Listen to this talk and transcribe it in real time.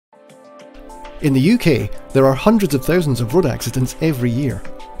In the UK, there are hundreds of thousands of road accidents every year.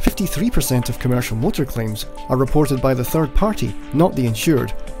 53% of commercial motor claims are reported by the third party, not the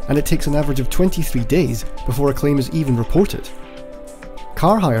insured, and it takes an average of 23 days before a claim is even reported.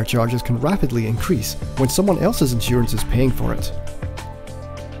 Car hire charges can rapidly increase when someone else's insurance is paying for it.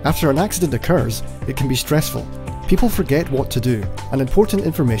 After an accident occurs, it can be stressful. People forget what to do, and important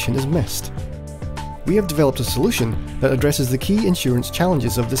information is missed. We have developed a solution that addresses the key insurance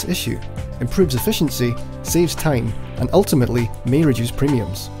challenges of this issue, improves efficiency, saves time, and ultimately may reduce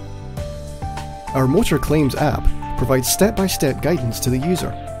premiums. Our Motor Claims app provides step-by-step guidance to the user.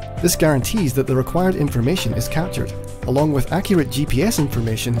 This guarantees that the required information is captured, along with accurate GPS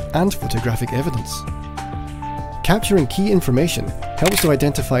information and photographic evidence. Capturing key information helps to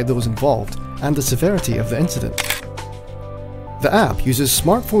identify those involved and the severity of the incident. The app uses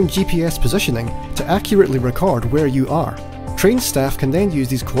smartphone GPS positioning to accurately record where you are. Trained staff can then use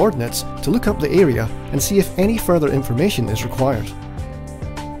these coordinates to look up the area and see if any further information is required.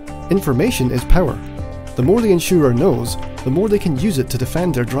 Information is power. The more the insurer knows, the more they can use it to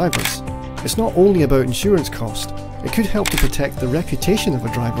defend their drivers. It's not only about insurance cost, it could help to protect the reputation of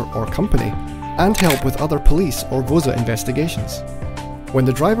a driver or company, and help with other police or VOSA investigations. When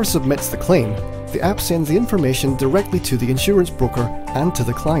the driver submits the claim, the app sends the information directly to the insurance broker and to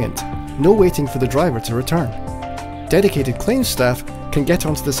the client, no waiting for the driver to return. Dedicated claims staff can get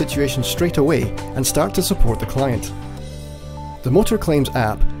onto the situation straight away and start to support the client. The Motor Claims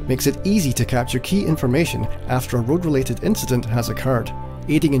app makes it easy to capture key information after a road-related incident has occurred,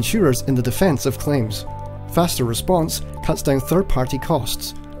 aiding insurers in the defence of claims. Faster response cuts down third-party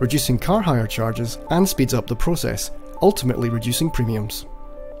costs, reducing car hire charges and speeds up the process, ultimately reducing premiums.